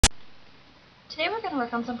Today we're going to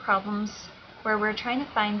work on some problems where we're trying to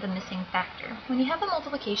find the missing factor. When you have a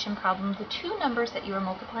multiplication problem, the two numbers that you are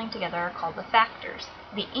multiplying together are called the factors.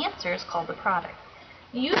 The answer is called the product.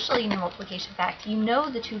 Usually in your multiplication fact, you know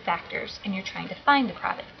the two factors and you're trying to find the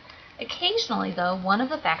product. Occasionally, though, one of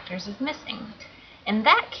the factors is missing. In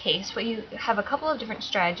that case, you have a couple of different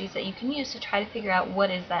strategies that you can use to try to figure out what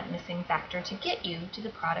is that missing factor to get you to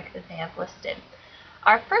the product that they have listed.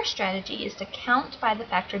 Our first strategy is to count by the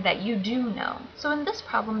factor that you do know. So in this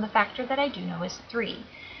problem, the factor that I do know is 3.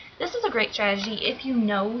 This is a great strategy if you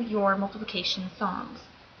know your multiplication songs.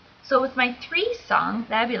 So with my 3 song,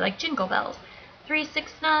 that would be like Jingle Bells. 3,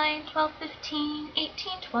 6, 9, 12, 15,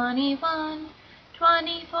 18, 21,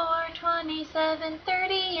 24, 27,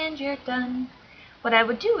 30, and you're done. What I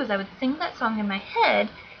would do is I would sing that song in my head,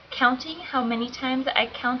 counting how many times I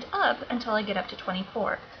count up until I get up to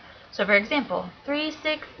 24. So for example, 3,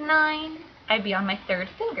 6, 9, I'd be on my third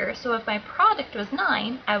finger. So if my product was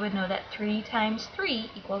 9, I would know that 3 times 3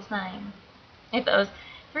 equals 9. If it was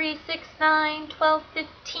 3, 6, 9, 12,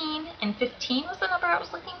 15, and 15 was the number I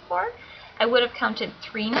was looking for, I would have counted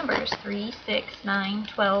 3 numbers, 3, 6, 9,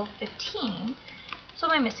 12, 15. So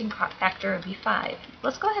my missing factor would be 5.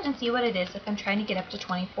 Let's go ahead and see what it is if I'm trying to get up to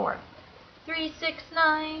 24. 3, 6,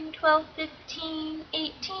 9, 12, 15,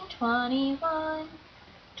 18, 21,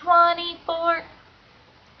 24.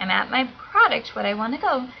 I'm at my product, what I want to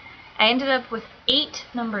go. I ended up with 8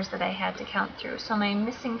 numbers that I had to count through, so my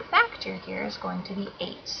missing factor here is going to be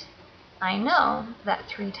 8. I know that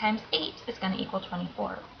 3 times 8 is going to equal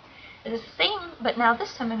 24. It's the same, but now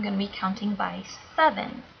this time I'm going to be counting by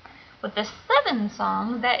 7s. With the 7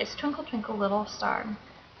 song, that is Twinkle Twinkle Little Star.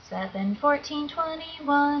 7, 14,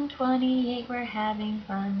 21, 28, we're having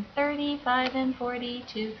fun. 35 and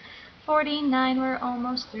 42. 49, we're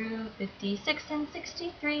almost through. 56 and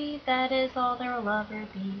 63, that is all there will ever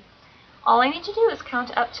be. All I need to do is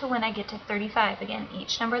count up to when I get to 35. Again,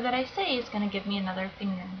 each number that I say is going to give me another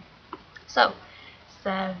finger. So,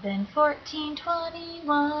 7, 14,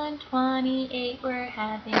 21, 28, we're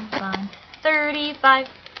having fun. 35.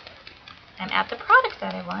 I'm at the product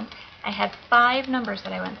that I want. I had 5 numbers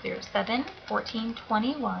that I went through. 7, 14,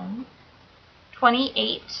 21,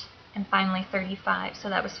 28, and finally 35. So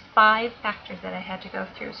that was 5 factors that I had to go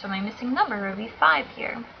through. So my missing number would be 5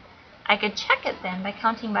 here. I could check it then by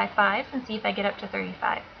counting by 5s and see if I get up to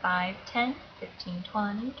 35. 5, 10, 15,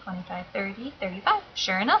 20, 25, 30, 35.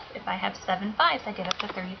 Sure enough, if I have 7 5s, I get up to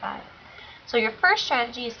 35. So your first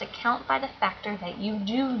strategy is to count by the factor that you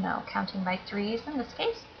do know, counting by 3s in this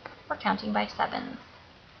case, or counting by 7s.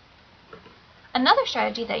 Another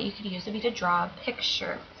strategy that you could use would be to draw a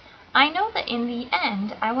picture. I know that in the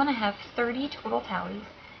end, I want to have 30 total tallies,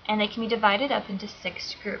 and they can be divided up into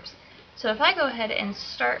 6 groups. So if I go ahead and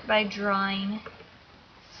start by drawing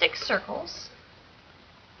 6 circles,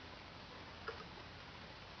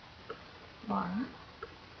 1,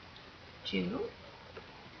 2,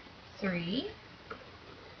 3,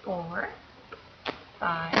 4,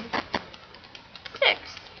 5, 6.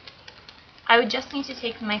 I would just need to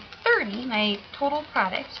take my 30, my total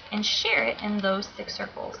product, and share it in those 6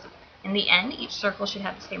 circles. In the end, each circle should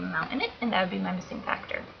have the same amount in it, and that would be my missing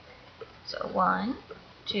factor. So 1,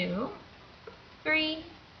 2, 3,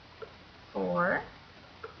 4,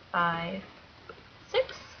 5,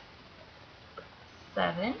 6,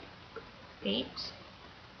 7, 8,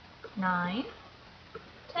 9,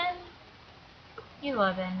 10,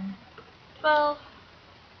 11, 12,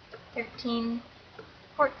 13,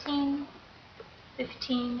 14,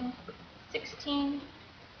 15, 16,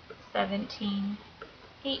 17,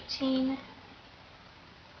 18,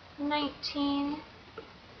 19,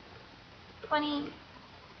 20,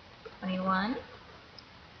 21,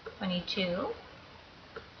 22,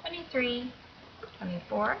 23,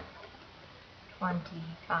 24,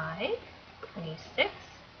 25, 26,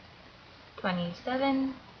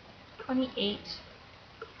 27, 28,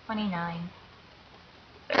 29,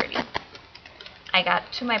 30. I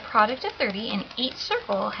got to my product of 30, and each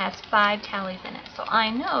circle has 5 tallies in it. So I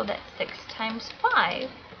know that 6 times 5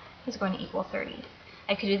 is going to equal 30.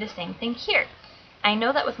 I could do the same thing here. I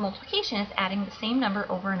know that with multiplication, it's adding the same number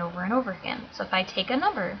over and over and over again. So if I take a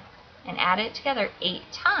number and add it together 8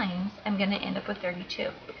 times, I'm going to end up with 32.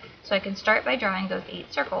 So I can start by drawing those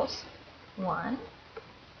 8 circles. 1,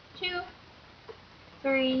 2,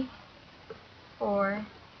 3, 4,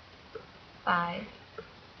 5,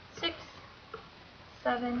 6,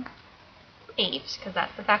 7, 8, because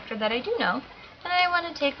that's the factor that I do know. And I want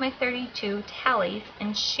to take my 32 tallies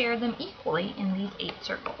and share them equally in these 8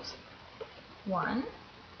 circles. 1,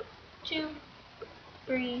 2,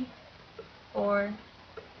 3, 4,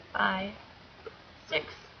 5, 6,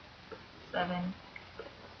 7,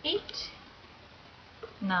 8,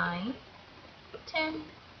 9, 10,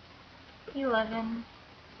 11,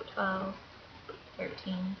 12,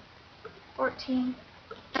 13, 14,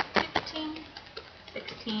 15,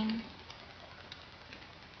 16,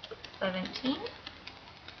 17,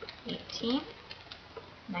 18,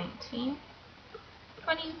 19,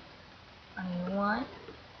 20, 21,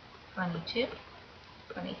 22,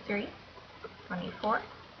 23, 24,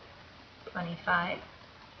 25,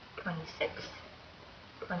 26,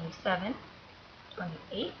 27,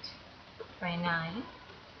 28, 29,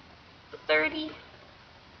 30,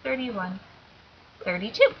 31,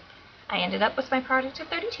 32. I ended up with my product of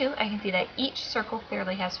 32. I can see that each circle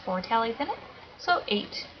clearly has 4 tallies in it, so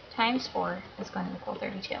 8 times 4 is going to equal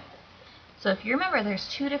 32. So if you remember,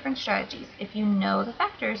 there's 2 different strategies. If you know the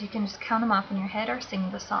factors, you can just count them off in your head or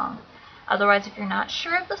sing the song. Otherwise, if you're not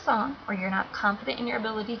sure of the song or you're not confident in your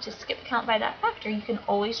ability to skip count by that factor, you can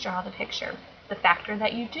always draw the picture. The factor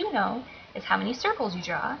that you do know is how many circles you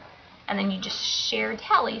draw, and then you just share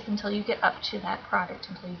tallies until you get up to that product,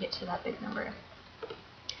 until you get to that big number.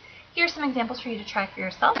 Here's some examples for you to try for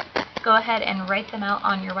yourself. Go ahead and write them out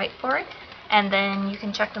on your whiteboard, and then you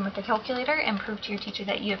can check them with the calculator and prove to your teacher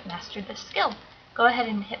that you have mastered this skill. Go ahead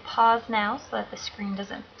and hit pause now so that the screen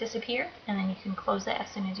doesn't disappear, and then you can close it as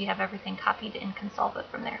soon as you have everything copied and can solve it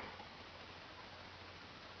from there.